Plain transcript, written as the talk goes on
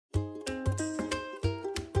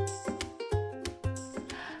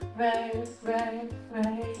Row, row,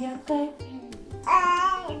 row your boat.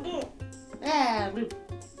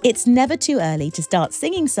 It's never too early to start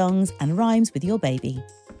singing songs and rhymes with your baby.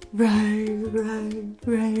 Row, row,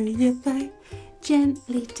 row your boat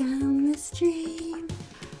gently down the stream.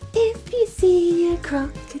 If you see a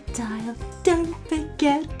crocodile, don't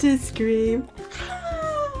forget to scream.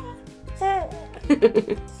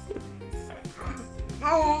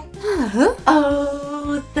 Oh,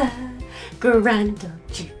 the grand old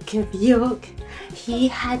Duke of York, he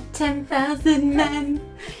had 10,000 men.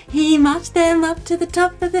 He marched them up to the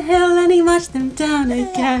top of the hill and he marched them down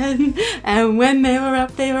again. And when they were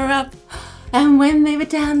up, they were up. And when they were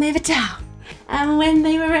down, they were down. And when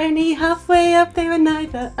they were only halfway up, they were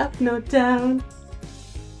neither up nor down.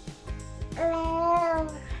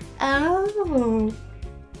 Oh,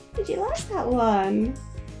 did you like that one?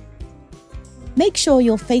 Make sure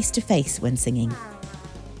you're face to face when singing.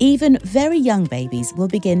 Even very young babies will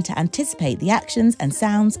begin to anticipate the actions and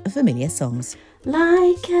sounds of familiar songs.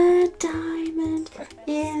 Like a diamond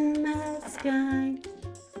in the sky.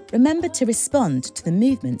 Remember to respond to the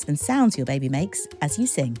movements and sounds your baby makes as you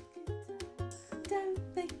sing.